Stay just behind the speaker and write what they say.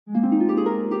You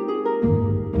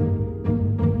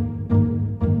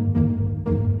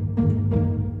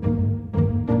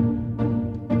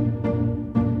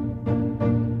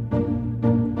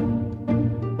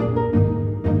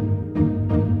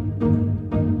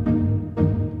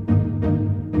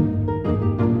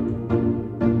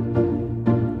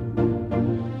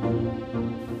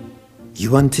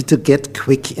wanted to get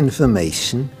quick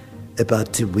information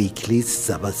about the weekly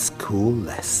Sabbath school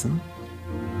lesson?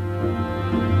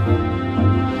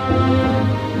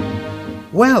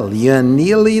 Well, you're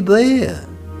nearly there.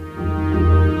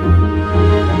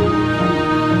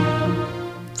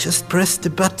 Just press the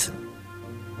button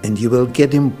and you will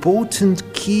get important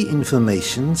key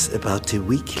informations about the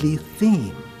weekly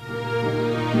theme.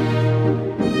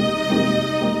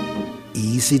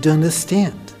 Easy to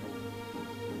understand.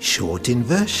 Short in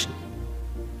version.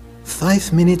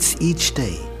 5 minutes each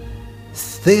day,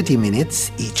 30 minutes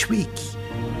each week.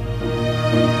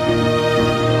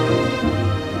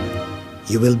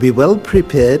 You will be well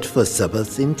prepared for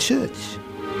Sabbath in church.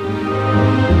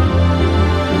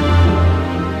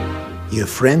 Your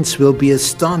friends will be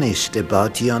astonished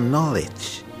about your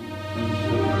knowledge.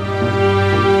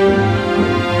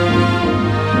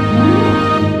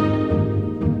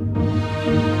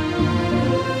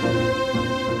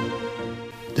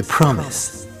 The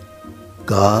promise,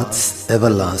 God's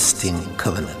everlasting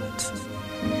covenant.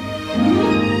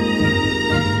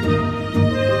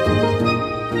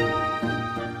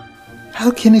 How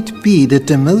can it be that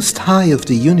the Most High of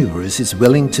the universe is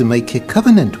willing to make a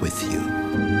covenant with you?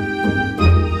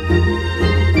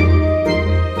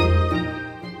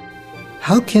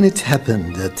 How can it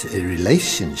happen that a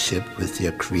relationship with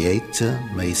your Creator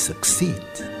may succeed?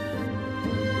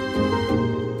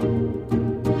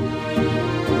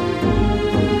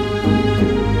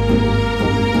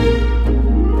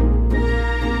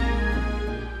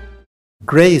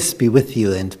 Grace be with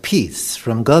you and peace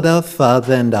from God our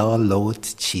Father and our Lord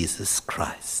Jesus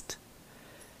Christ.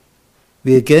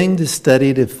 We are going to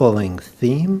study the following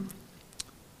theme,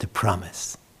 the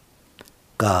promise,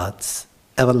 God's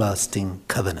everlasting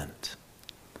covenant.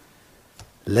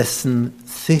 Lesson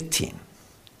 13,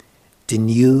 the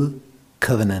new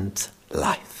covenant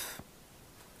life.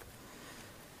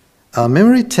 Our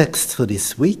memory text for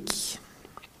this week,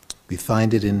 we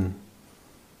find it in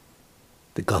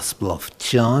the Gospel of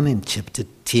John in chapter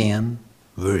 10,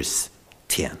 verse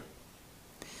 10.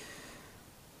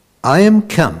 I am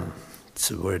come,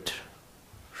 it's a word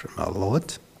from our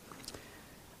Lord,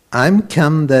 I am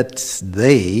come that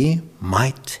they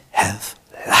might have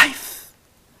life,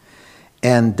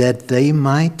 and that they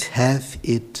might have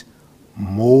it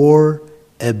more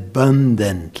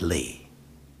abundantly.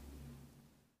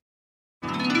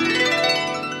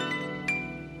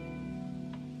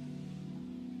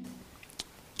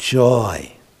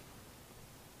 Joy.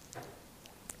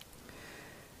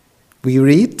 We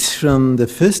read from the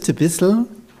first epistle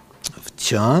of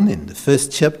John in the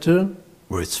first chapter,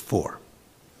 verse 4.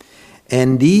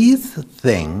 And these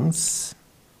things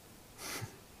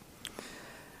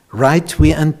write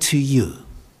we unto you.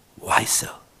 Why so?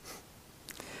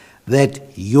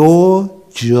 That your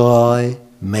joy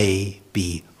may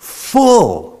be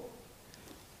full.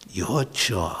 Your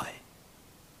joy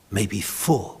may be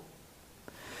full.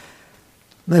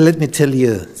 Now let me tell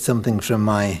you something from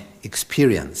my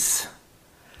experience.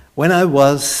 When I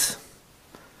was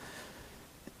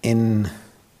in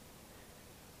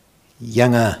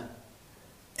younger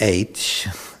age,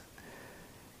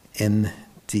 in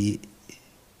the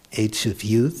age of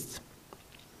youth,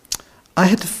 I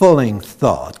had the following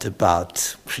thought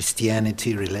about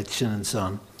Christianity, religion and so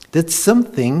on. That's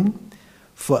something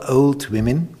for old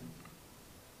women.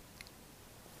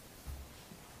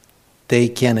 They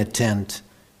can attend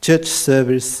church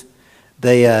service,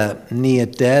 they are near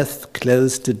death,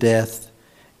 close to death,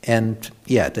 and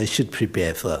they should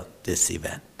prepare for this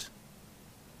event,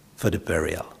 for the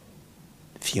burial,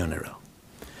 funeral.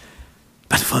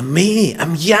 But for me,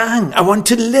 I'm young, I want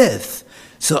to live,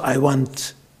 so I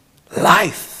want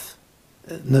life,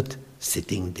 not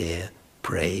sitting there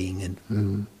praying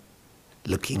and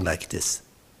looking like this.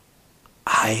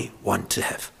 I want to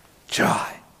have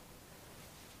joy.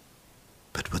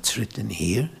 But what's written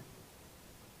here?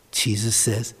 Jesus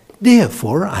says,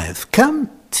 therefore I have come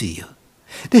to you,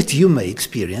 that you may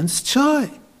experience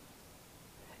joy.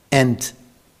 And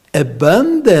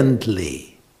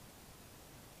abundantly.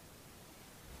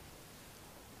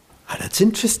 That's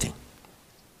interesting.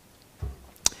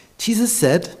 Jesus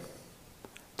said,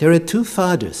 there are two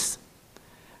fathers.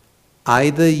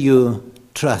 Either you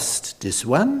trust this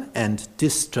one and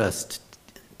distrust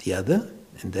the other,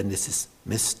 and then this is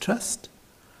mistrust.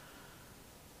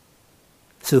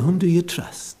 So whom do you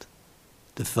trust?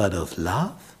 The father of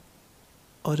love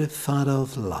or the father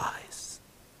of lies?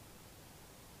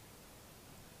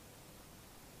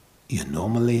 Whom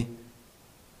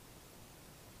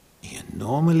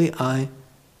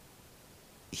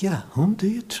do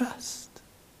you trust?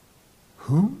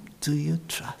 Whom do you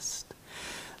trust?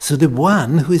 So the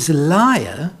one who is a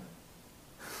liar,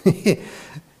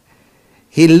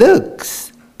 he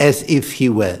looks as if he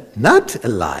were not a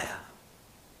liar.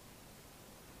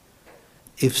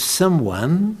 If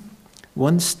someone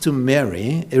wants to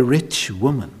marry a rich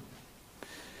woman,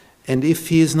 and if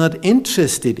he is not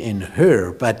interested in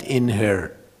her, but in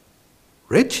her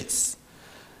riches,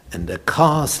 and a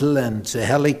castle and a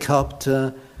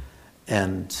helicopter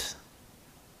and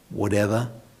whatever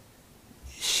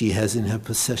she has in her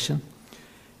possession,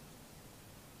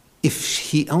 if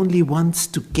he only wants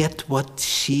to get what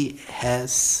she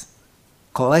has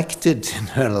collected in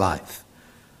her life,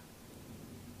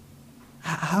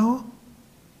 how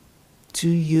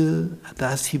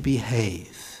does he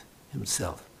behave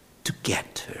himself to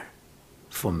get her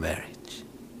for marriage?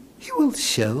 He will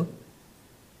show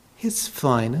his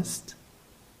finest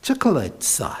chocolate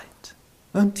side,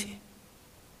 won't he?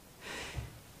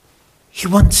 He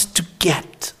wants to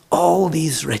get all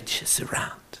these riches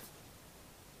around.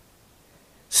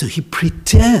 So he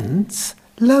pretends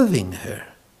loving her.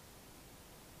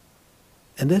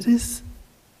 And that is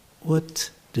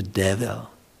what the devil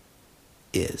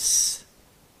is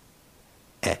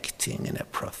acting in a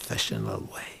professional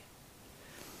way.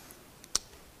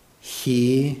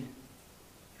 He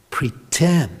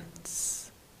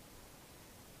pretends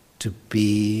to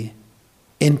be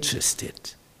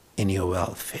interested in your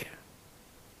welfare.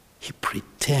 He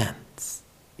pretends.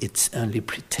 It's only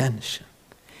pretension.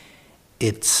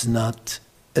 It's not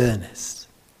earnest.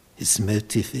 His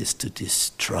motive is to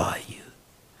destroy you.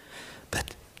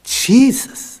 But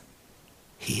Jesus,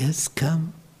 he has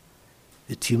come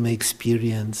that you may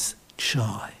experience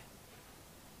joy,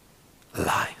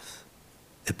 life,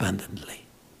 abundantly.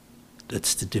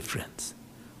 That's the difference.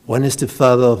 One is the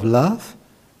father of love,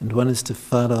 and one is the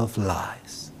father of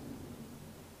lies.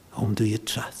 Whom do you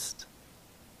trust?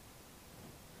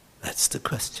 That's the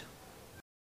question.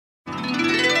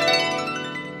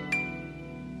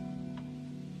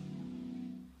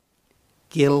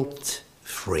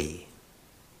 Guilt-free.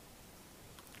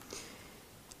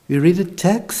 We read a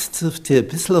text of the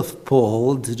Epistle of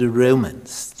Paul to the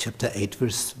Romans, chapter 8,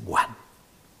 verse 1.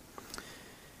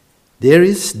 There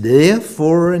is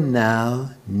therefore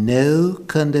now no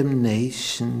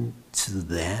condemnation to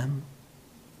them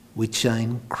which are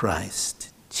in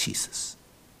Christ Jesus,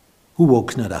 who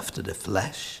walk not after the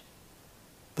flesh,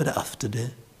 but after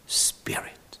the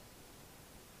Spirit.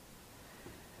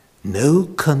 No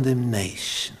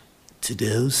condemnation to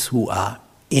those who are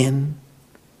in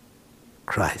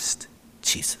Christ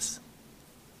Jesus.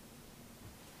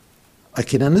 I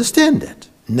can understand that.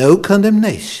 No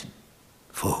condemnation.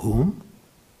 For whom?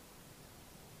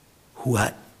 Who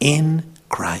are in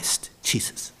Christ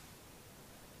Jesus.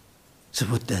 So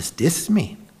what does this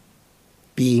mean?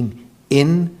 Being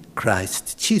in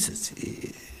Christ Jesus.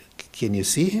 Can you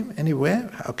see him anywhere?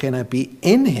 How can I be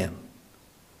in him?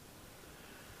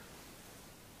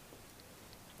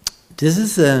 This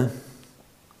is a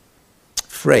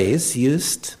phrase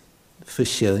used for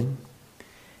showing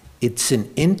it's an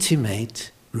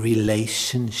intimate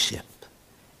relationship.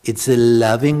 It's a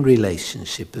loving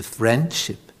relationship, a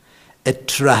friendship, a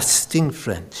trusting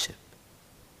friendship.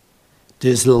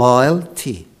 There's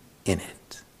loyalty in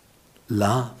it,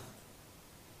 love.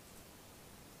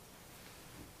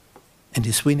 And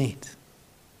this we need.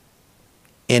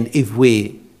 And if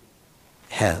we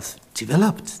have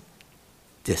developed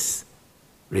this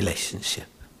relationship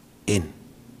in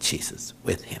Jesus,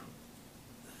 with him,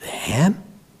 then,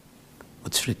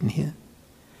 what's written here?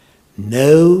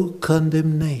 No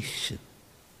condemnation.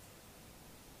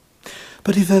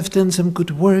 But if I've done some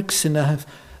good works and I have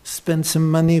spent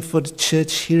some money for the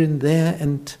church here and there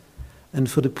and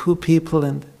for the poor people,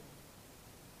 and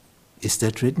is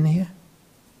that written here?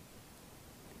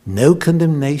 No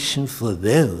condemnation for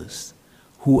those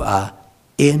who are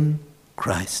in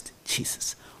Christ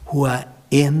Jesus, who are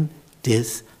in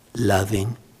this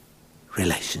loving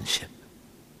relationship.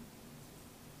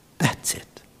 That's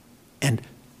it. And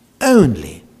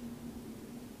only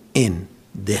in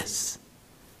this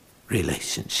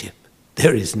relationship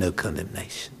there is no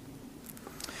condemnation.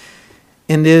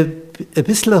 In the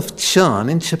Epistle of John,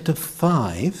 in chapter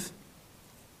 5,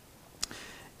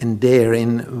 and there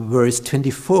in verse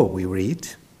 24 we read,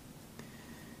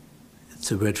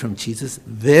 it's a word from Jesus,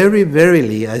 "Very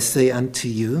verily I say unto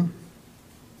you,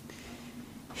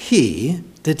 he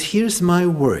that hears my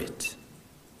word.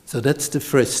 So that's the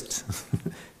first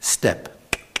step,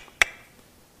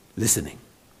 listening.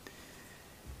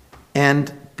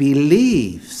 And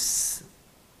believes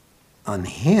on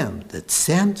him that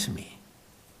sent me.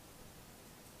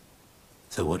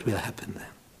 So what will happen then?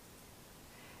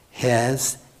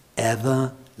 Has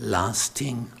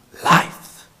everlasting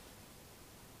life.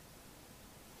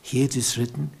 Here it is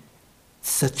written,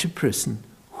 such a person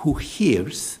who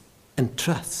hears and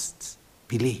trusts,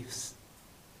 believes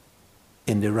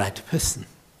in the right person,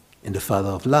 in the Father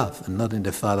of love and not in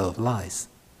the Father of lies.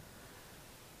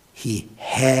 He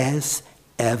has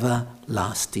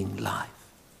everlasting life.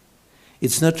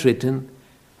 It's not written,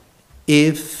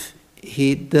 if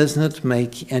he does not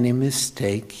make any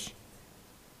mistake,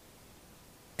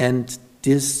 and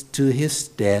this to his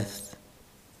death.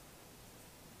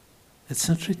 It's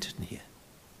not written here.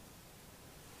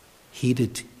 He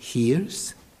that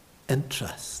hears and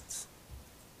trusts,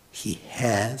 he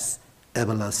has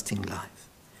everlasting life,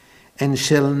 and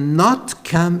shall not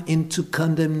come into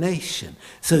condemnation.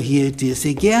 So here it is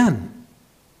again,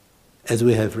 as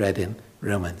we have read in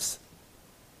Romans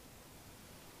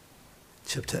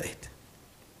chapter 8.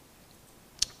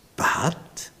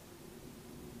 But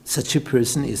such a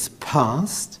person is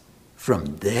passed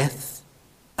from death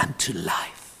unto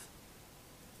life.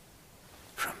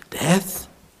 From death,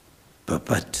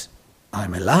 but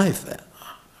I'm alive.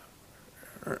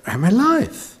 I'm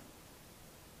alive.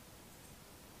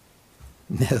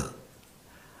 No,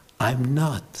 I'm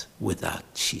not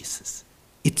without Jesus.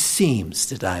 It seems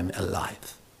that I'm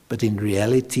alive, but in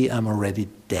reality I'm already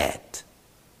dead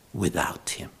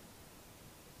without him.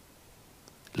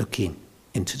 Looking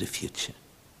into the future.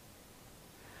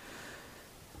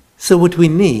 So what we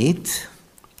need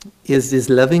is this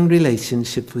loving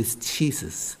relationship with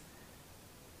Jesus,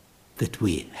 that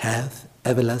we have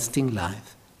everlasting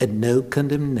life and no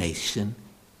condemnation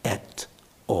at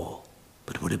all.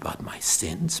 But what about my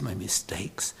sins, my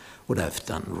mistakes, what I've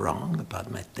done wrong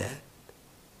about my dad?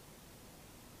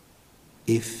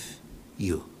 If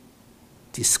you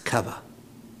discover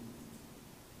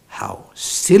how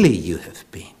silly you have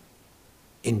been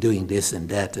in doing this and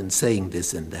that and saying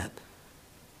this and that,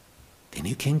 then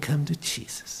you can come to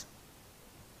Jesus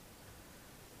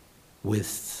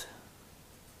with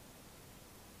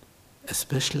a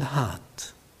special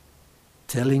heart,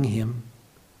 telling him,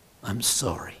 I'm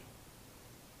sorry.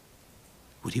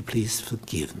 Would you please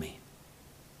forgive me,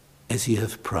 as you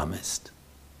have promised?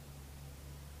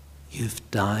 You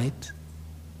have died,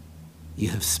 you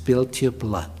have spilled your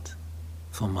blood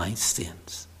for my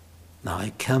sins. Now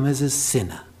I come as a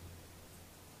sinner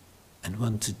and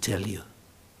want to tell you,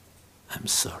 I'm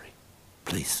sorry.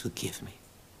 Please forgive me.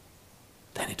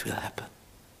 Then it will happen.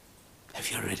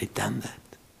 Have you already done that?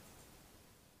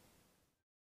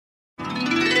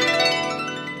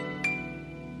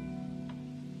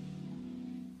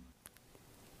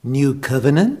 New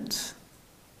covenant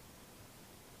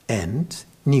and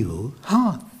new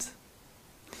heart.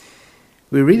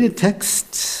 We read a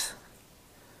text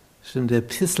from the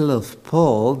epistle of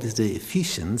Paul to the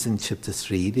Ephesians in chapter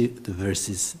 3, the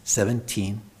verses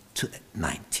 17 to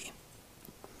 19.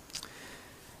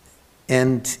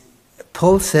 And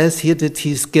Paul says here that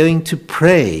he's going to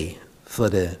pray for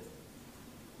the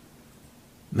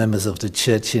members of the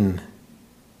church in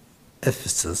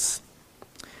Ephesus,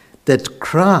 that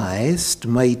Christ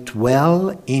may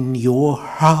dwell in your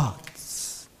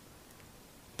hearts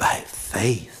by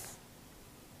faith.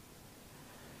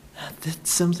 And that's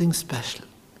something special.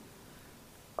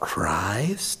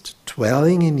 Christ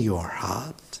dwelling in your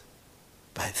heart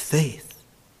by faith,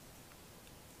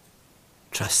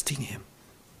 trusting him.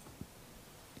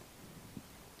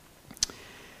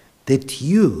 That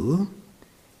you,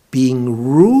 being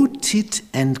rooted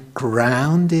and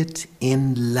grounded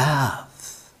in love,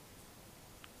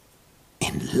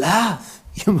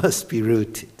 you must be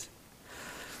rooted.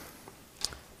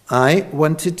 I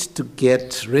wanted to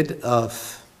get rid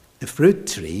of a fruit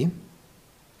tree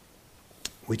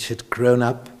which had grown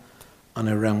up on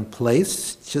a wrong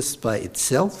place just by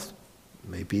itself.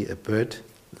 Maybe a bird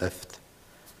left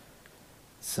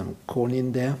some corn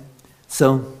in there.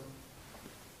 So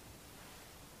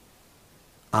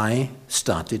I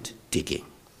started digging.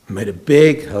 Made a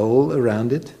big hole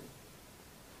around it.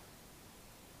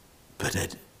 But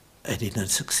I did not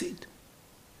succeed.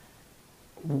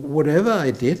 Whatever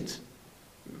I did,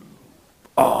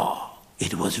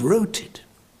 it was rooted,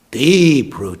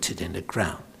 deep rooted in the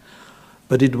ground.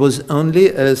 But it was only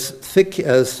as thick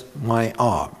as my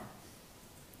arm.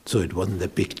 So it wasn't a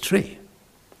big tree.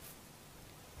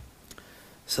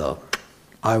 So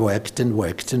I worked and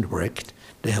worked and worked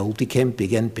the hole became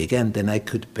bigger and bigger, and then I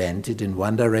could bend it in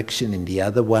one direction, in the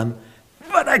other one,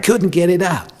 but I couldn't get it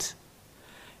out.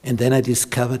 And then I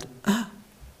discovered,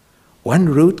 one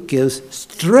root goes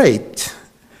straight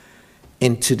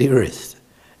into the earth.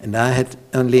 And I had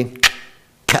only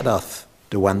cut off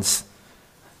the ones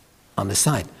on the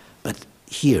side. But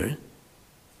here,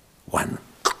 one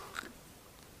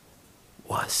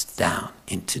was down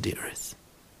into the earth.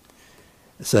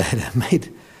 So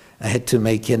I had to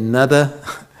make another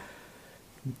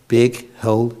big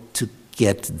hole to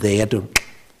get there to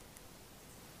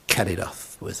cut it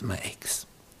off with my axe.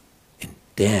 And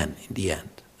then, in the end,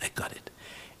 I got it.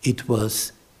 It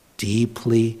was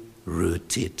deeply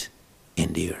rooted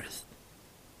in the earth.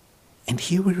 And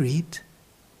here we read,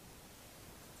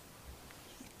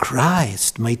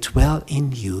 Christ may dwell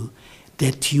in you,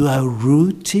 that you are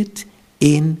rooted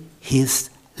in his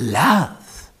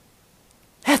love.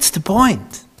 That's the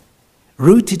point.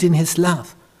 Rooted in his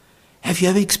love. Have you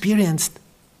ever experienced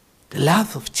the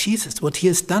love of Jesus, what he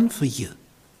has done for you?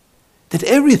 That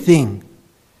everything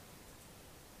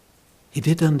he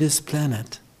did on this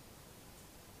planet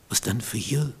was done for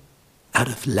you, out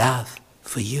of love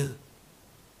for you.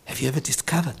 Have you ever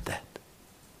discovered that?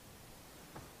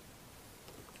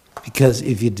 Because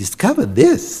if you discover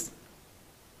this,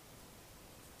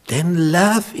 then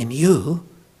love in you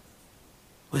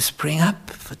will spring up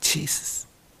for Jesus.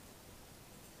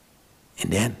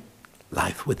 And then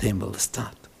life with him will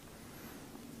start.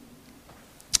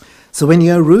 So when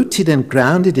you are rooted and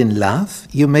grounded in love,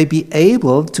 you may be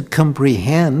able to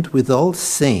comprehend with all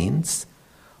saints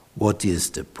what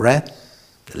is the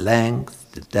breadth, the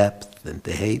length, the depth, and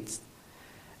the height,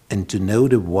 and to know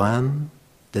the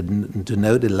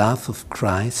love of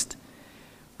Christ,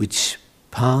 which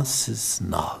passes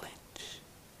knowledge,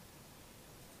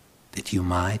 that you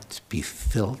might be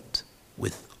filled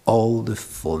with all the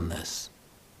fullness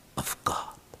of God.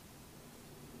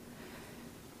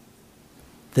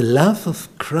 The love of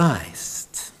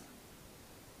Christ,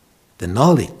 the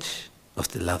knowledge of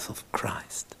the love of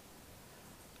Christ,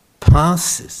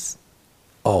 passes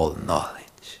all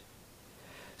knowledge.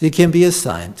 You can be a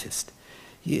scientist.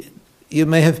 You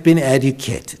may have been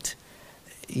educated.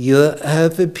 You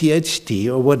have a PhD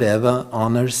or whatever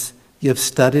honors. You have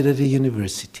studied at a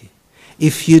university.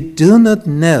 If you do not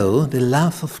know the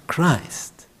love of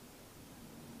Christ,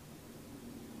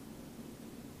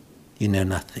 you know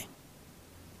nothing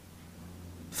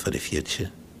for the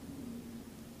future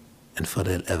and for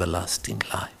the everlasting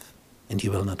life, and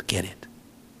you will not get it.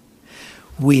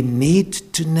 We need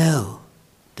to know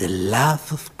the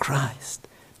love of Christ,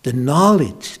 the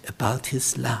knowledge about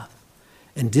his love,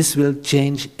 and this will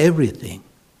change everything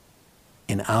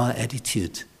in our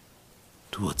attitude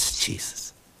towards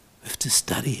Jesus. We have to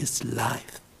study his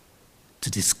life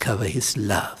to discover his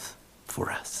love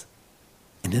for us.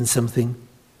 And then something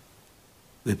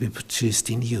will be produced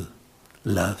in you,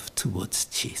 love towards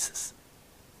Jesus.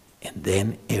 And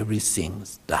then everything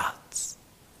starts,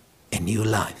 a new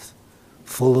life,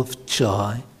 full of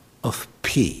joy, of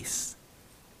peace,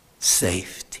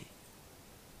 safety,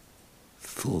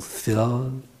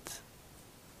 fulfillment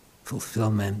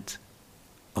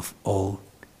of all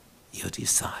your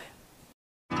desire.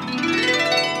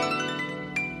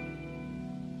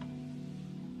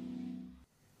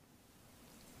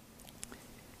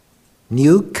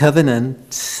 New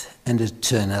covenant and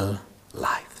eternal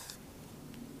life.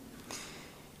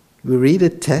 We read a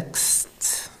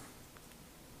text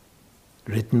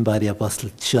written by the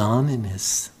Apostle John in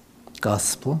his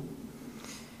Gospel,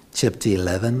 chapter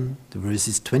 11, the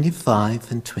verses 25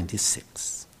 and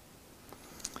 26.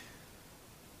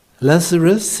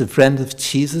 Lazarus, a friend of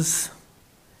Jesus,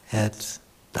 had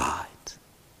died.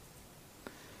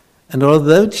 And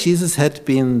although Jesus had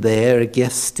been there, a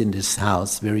guest in this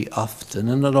house very often,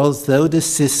 and although the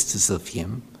sisters of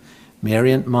him,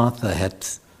 Mary and Martha, had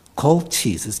called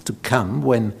Jesus to come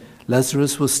when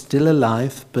Lazarus was still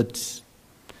alive but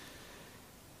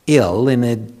ill in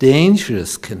a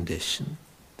dangerous condition,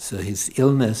 so his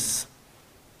illness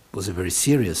was a very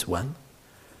serious one,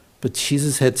 but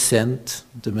Jesus had sent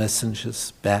the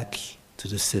messengers back to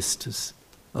the sisters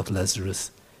of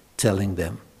Lazarus, telling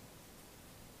them,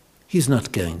 he's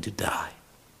not going to die.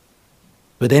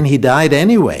 But then he died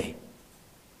anyway.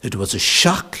 It was a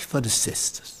shock for the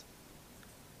sisters.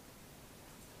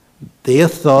 Their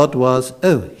thought was,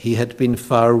 he had been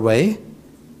far away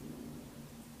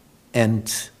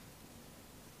and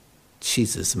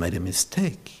Jesus made a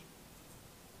mistake.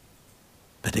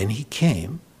 But then he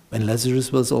came when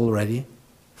Lazarus was already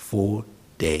 4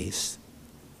 days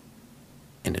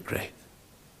in the grave.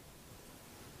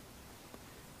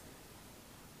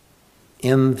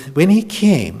 And when he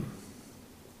came,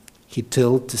 he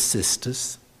told the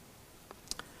sisters,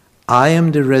 I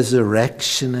am the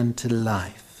resurrection and the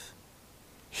life.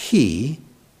 He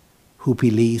who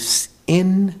believes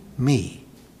in me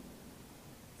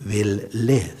will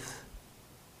live,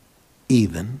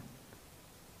 even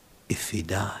if he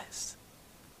dies.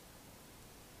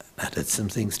 Now that's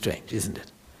something strange, isn't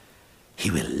it? He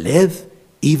will live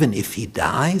even if he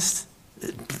dies?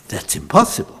 That's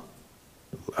impossible.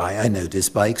 I know this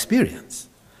by experience.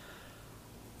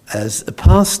 As a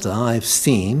pastor, I've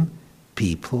seen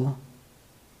people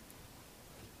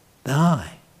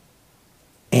die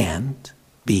and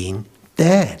being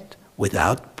dead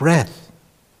without breath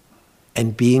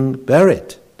and being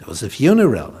buried. There was a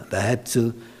funeral and I had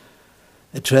to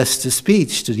address the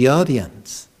speech to the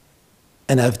audience.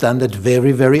 And I've done that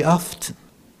very, very often.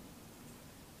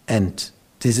 And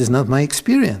this is not my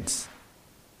experience.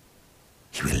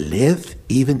 He will live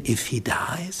even if he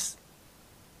dies.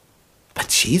 But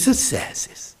Jesus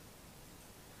says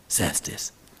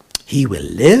this. He will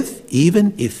live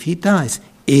even if he dies.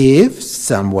 If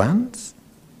someone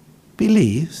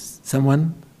believes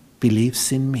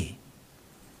in me.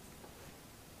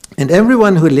 And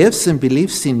everyone who lives and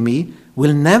believes in me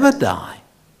will never die.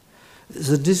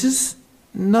 So this is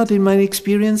not in my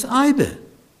experience either.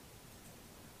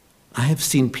 I have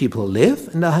seen people live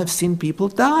and I have seen people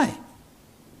die.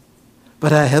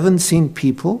 But I haven't seen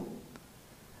people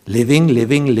living,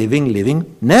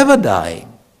 never dying.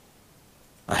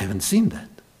 I haven't seen that.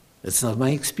 It's not my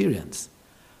experience.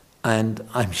 And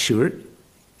I'm sure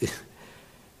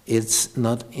it's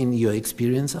not in your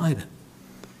experience either.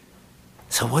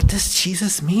 So what does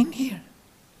Jesus mean here?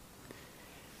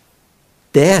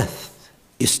 Death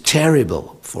is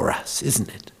terrible for us,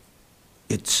 isn't it?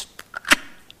 It's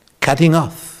cutting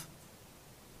off.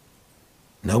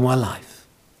 No more life.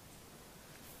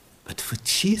 But for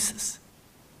Jesus,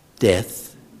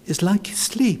 death is like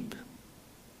sleep.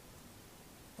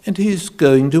 And he's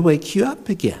going to wake you up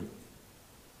again.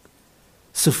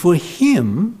 So for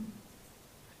him,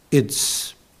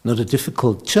 it's not a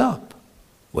difficult job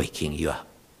waking you up.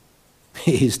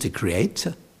 He's the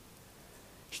creator.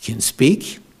 He can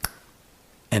speak,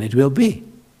 and it will be.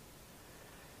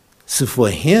 So for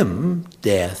him,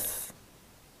 death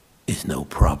is no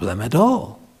problem at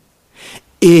all.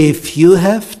 If you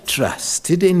have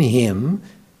trusted in him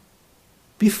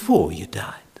before you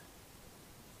died.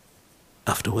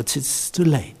 Afterwards, it's too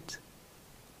late.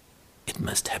 It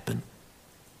must happen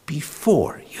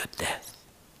before your death.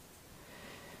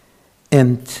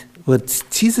 And what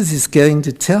Jesus is going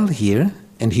to tell here,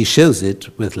 and he shows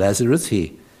it with Lazarus,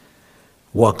 he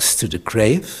walks to the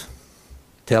grave,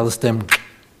 tells them,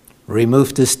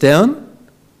 remove the stone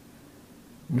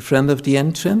in front of the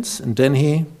entrance, and then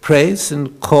he prays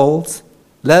and calls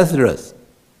Lazarus,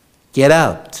 get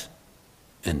out.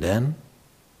 And then,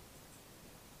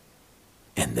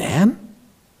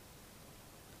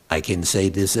 I can say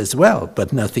this as well,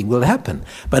 but nothing will happen.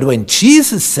 But when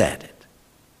Jesus said it,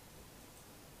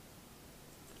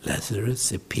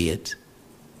 Lazarus appeared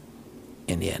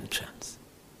in the entrance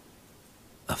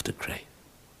of the grave,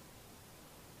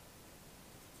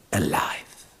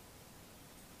 alive.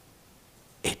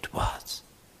 It was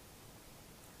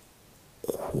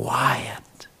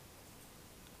quiet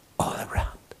all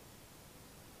around.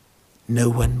 No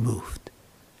one moved.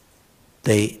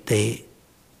 They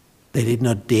did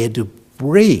not dare to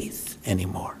breathe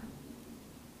anymore.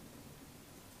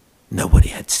 Nobody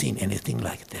had seen anything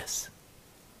like this.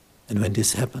 And when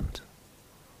this happened,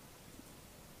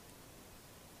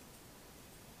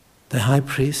 the high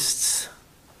priests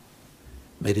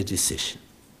made a decision.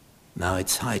 Now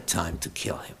it's high time to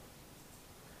kill him.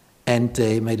 And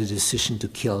they made a decision to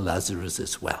kill Lazarus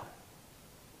as well.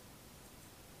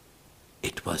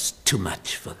 It was too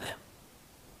much for them.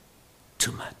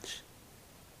 Too much.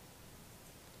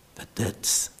 But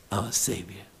that's our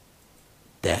Savior.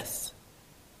 Death.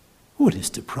 What is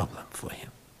the problem for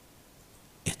him?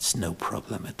 It's no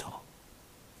problem at all.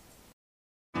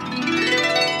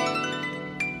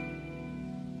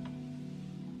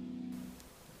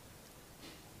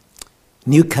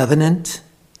 New covenant,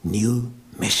 new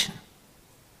mission.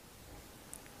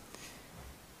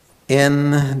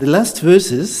 In the last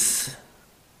verses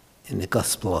in the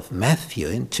Gospel of Matthew,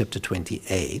 in chapter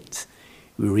 28,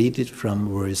 we read it from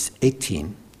verse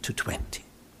 18 to 20.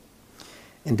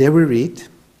 And there we read,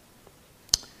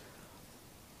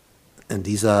 and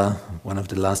these are one of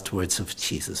the last words of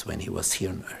Jesus when he was here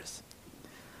on earth.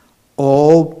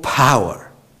 All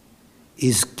power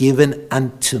is given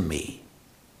unto me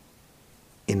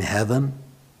in heaven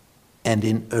and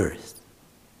in earth.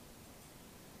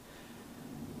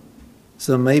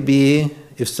 So maybe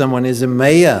if someone is a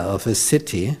mayor of a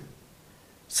city,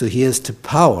 so he has the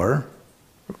power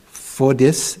for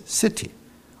this city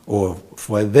or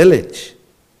for a village.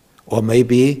 Or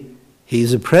maybe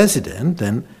he's a president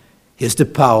and he has the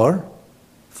power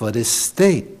for this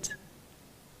state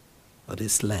or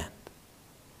this land.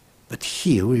 But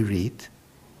here we read,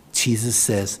 Jesus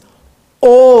says,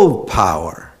 all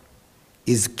power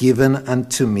is given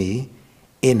unto me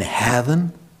in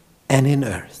heaven and in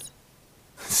earth.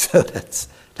 So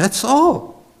that's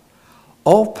all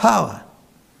power.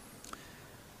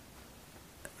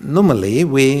 Normally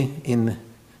we, in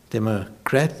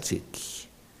democratic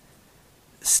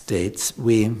states,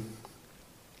 we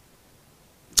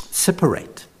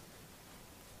separate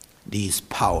these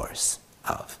powers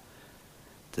of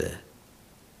the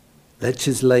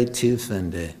legislative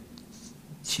and the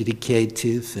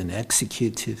judicative and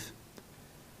executive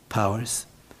powers.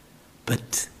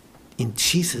 But in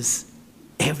Jesus,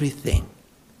 everything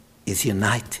is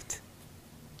united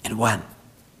in one.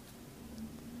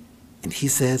 And he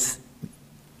says,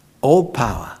 all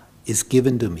power is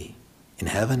given to me in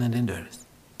heaven and in earth.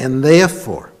 And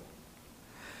therefore,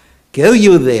 go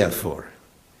you therefore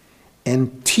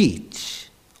and teach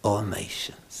all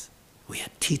nations. We are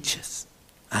teachers,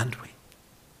 aren't we?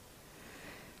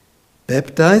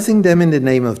 Baptizing them in the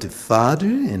name of the Father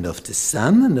and of the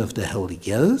Son and of the Holy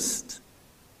Ghost,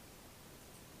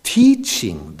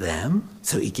 teaching them,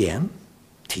 so again,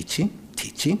 teaching,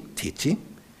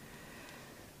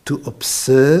 to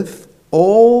observe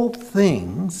all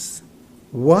things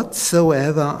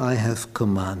whatsoever I have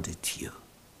commanded you.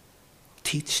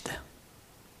 Teach them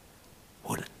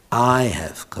what I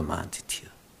have commanded you.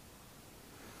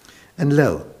 And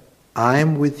lo, I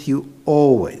am with you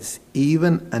always,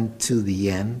 even unto the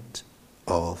end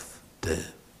of the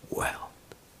world.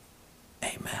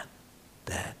 Amen.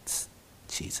 That's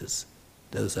Jesus.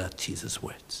 Those are Jesus'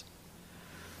 words.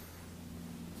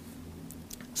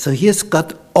 So he's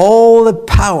got all the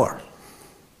power.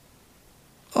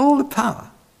 All the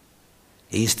power.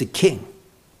 He's the king.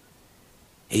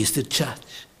 He's the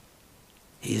judge.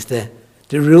 He's the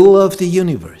ruler of the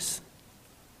universe.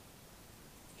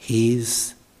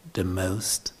 He's the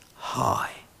most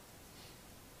high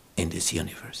in this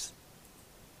universe.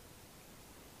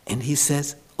 And he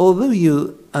says, although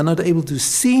you are not able to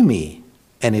see me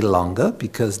any longer,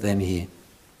 because then he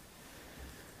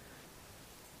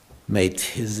made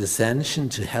his ascension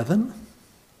to heaven,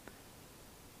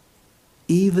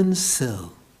 even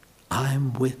so,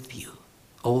 I'm with you.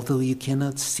 Although you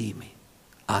cannot see me,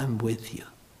 I'm with you.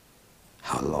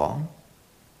 How long?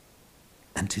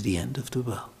 Unto the end of the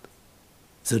world.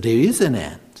 So there is an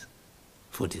end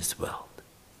for this world.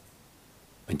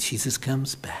 When Jesus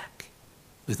comes back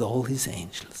with all his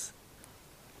angels,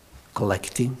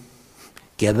 collecting,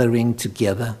 gathering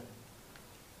together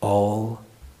all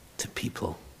the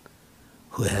people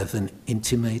who have an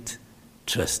intimate,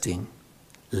 trusting,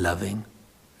 loving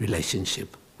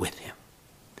relationship with him.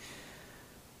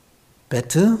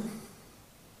 Better,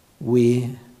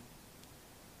 we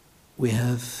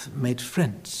have made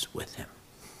friends with him.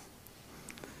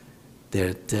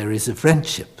 There is a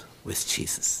friendship with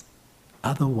Jesus.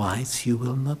 Otherwise, you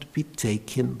will not be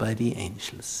taken by the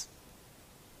angels.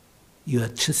 You are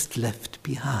just left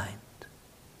behind.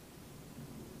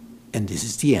 And this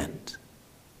is the end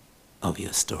of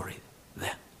your story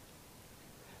then.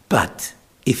 But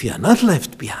if you are not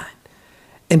left behind,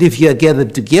 and if you are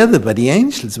gathered together by the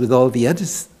angels with all the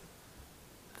others,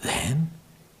 then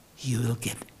you will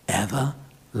get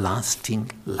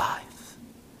everlasting life.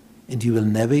 And you will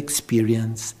never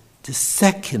experience the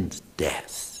second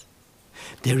death.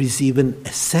 There is even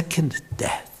a second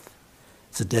death.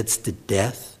 So that's the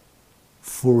death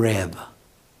forever.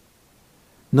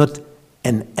 Not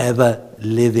an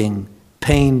ever-living,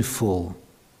 painful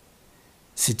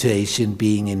situation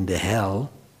being in the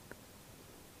hell.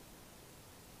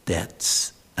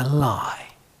 That's a lie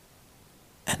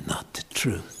and not the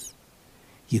truth.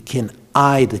 You can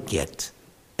either get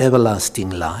everlasting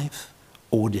life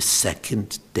or the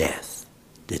second death.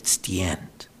 That's the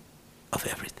end of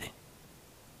everything.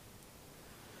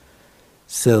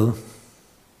 So,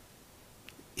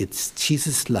 it's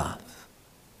Jesus' love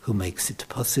who makes it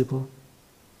possible.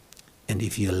 And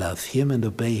if you love him and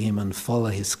obey him and follow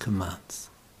his commands,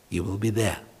 you will be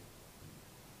there.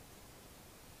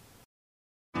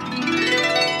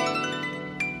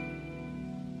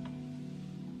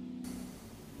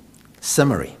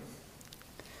 Summary.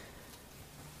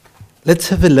 Let's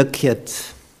have a look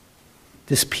at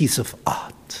this piece of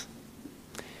art,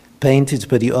 painted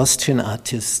by the Austrian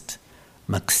artist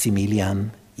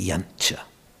Maximilian Jantscher,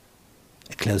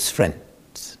 a close friend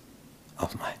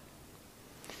of mine.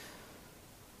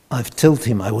 I've told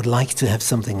him I would like to have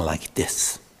something like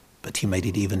this, but he made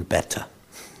it even better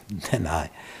than I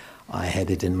had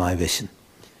it in my vision.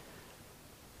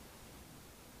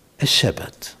 A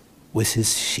shepherd with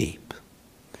his sheep.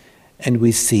 And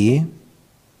we see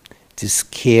this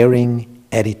caring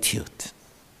attitude,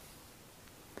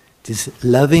 this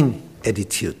loving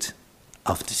attitude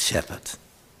of the shepherd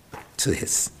to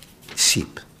his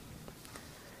sheep.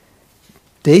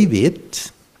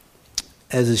 David,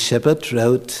 as a shepherd,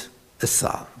 wrote a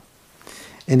psalm,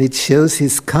 and it shows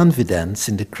his confidence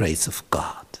in the grace of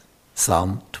God.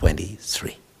 Psalm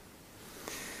 23.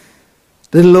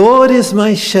 The Lord is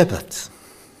my shepherd.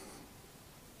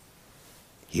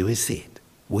 Here we see it.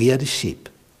 We are the sheep.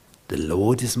 The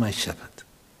Lord is my shepherd.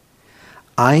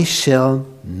 I shall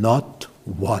not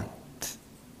want,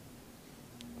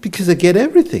 because I get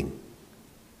everything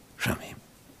from him.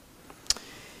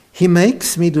 He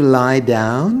makes me to lie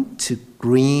down to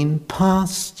green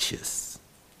pastures.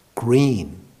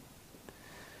 Green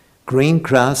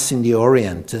grass in the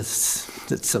Orient,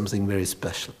 that's something very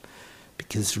special,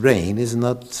 because rain is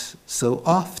not so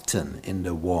often in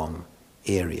the warm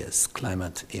areas,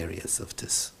 climate areas of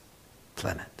this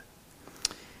planet.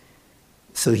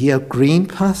 So here are green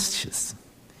pastures.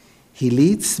 He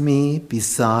leads me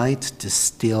beside the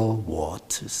still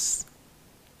waters.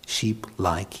 Sheep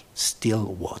like still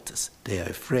waters. They are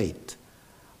afraid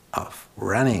of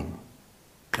running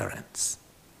currents.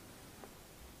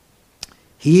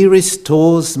 He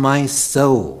restores my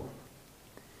soul.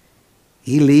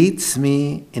 He leads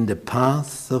me in the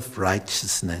path of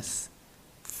righteousness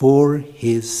for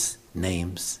his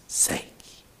name's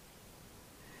sake.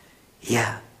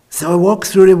 Yeah, so I walk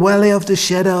through the valley of the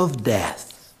shadow of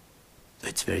death.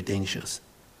 It's very dangerous.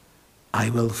 I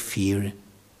will fear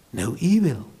no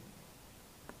evil,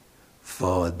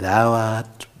 for thou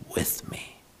art with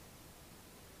me.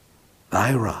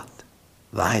 Thy rod,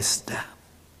 thy staff,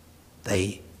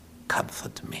 they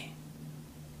comfort me.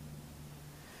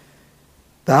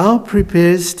 Thou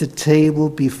preparest the table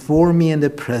before me in the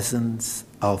presence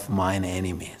of mine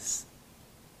enemies.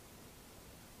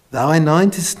 Thou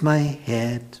anointest my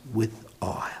head with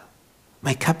oil.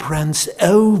 My cup runs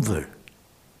over.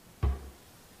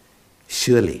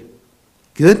 Surely,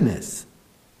 goodness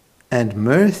and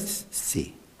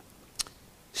mercy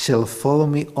shall follow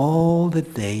me all the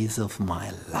days of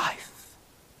my life,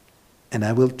 and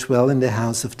I will dwell in the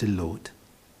house of the Lord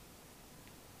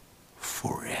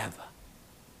forever.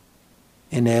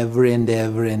 And ever and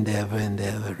ever and ever and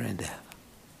ever and ever.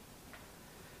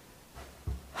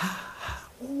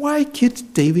 Why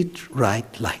could David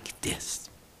write like this?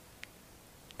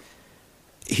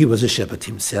 He was a shepherd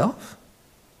himself,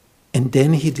 and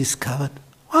then he discovered,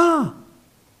 wow,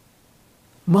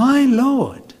 my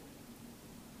Lord,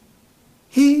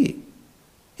 he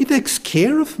takes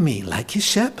care of me like a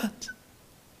shepherd.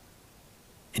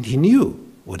 And he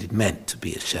knew what it meant to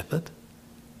be a shepherd,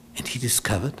 and he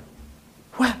discovered,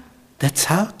 well, that's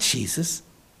how Jesus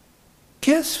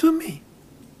cares for me.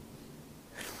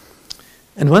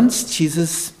 And once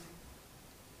Jesus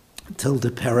told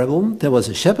a parable. There was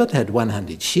a shepherd, had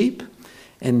 100 sheep,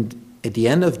 and at the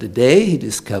end of the day he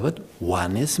discovered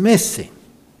one is missing.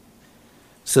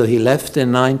 So he left the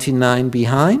 99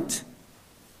 behind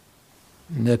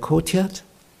in the courtyard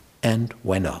and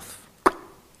went off,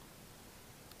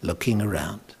 looking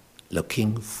around,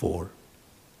 looking for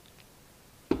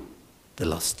the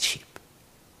lost sheep.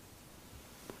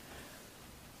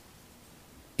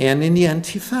 And in the end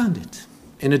he found it,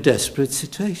 in a desperate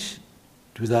situation.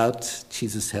 Without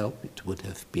Jesus' help, it would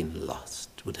have been lost,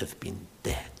 would have been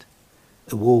dead.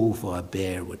 A wolf or a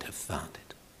bear would have found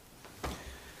it.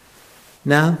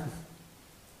 Now,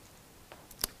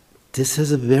 this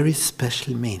has a very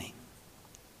special meaning.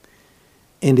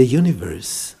 In the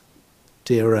universe,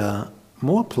 there are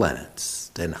more planets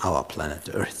than our planet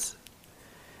Earth.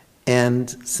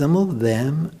 And some of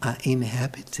them are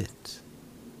inhabited.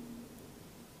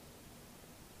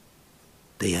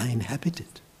 They are inhabited.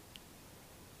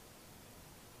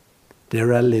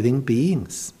 There are living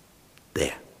beings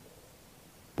there,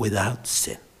 without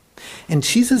sin. And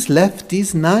Jesus left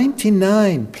these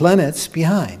 99 planets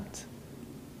behind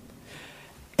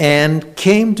and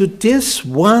came to this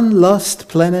one lost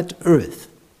planet Earth.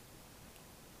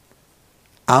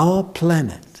 Our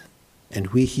planet, and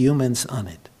we humans on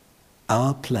it,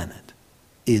 our planet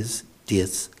is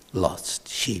this lost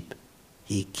sheep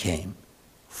he came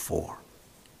for.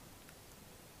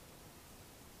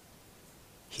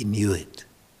 He knew it.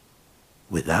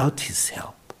 Without his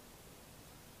help,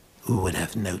 we would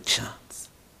have no chance.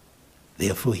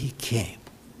 Therefore he came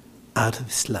out of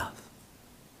his love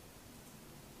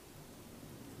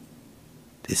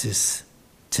This is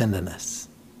tenderness.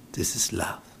 This is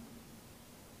love.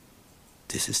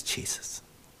 This is Jesus.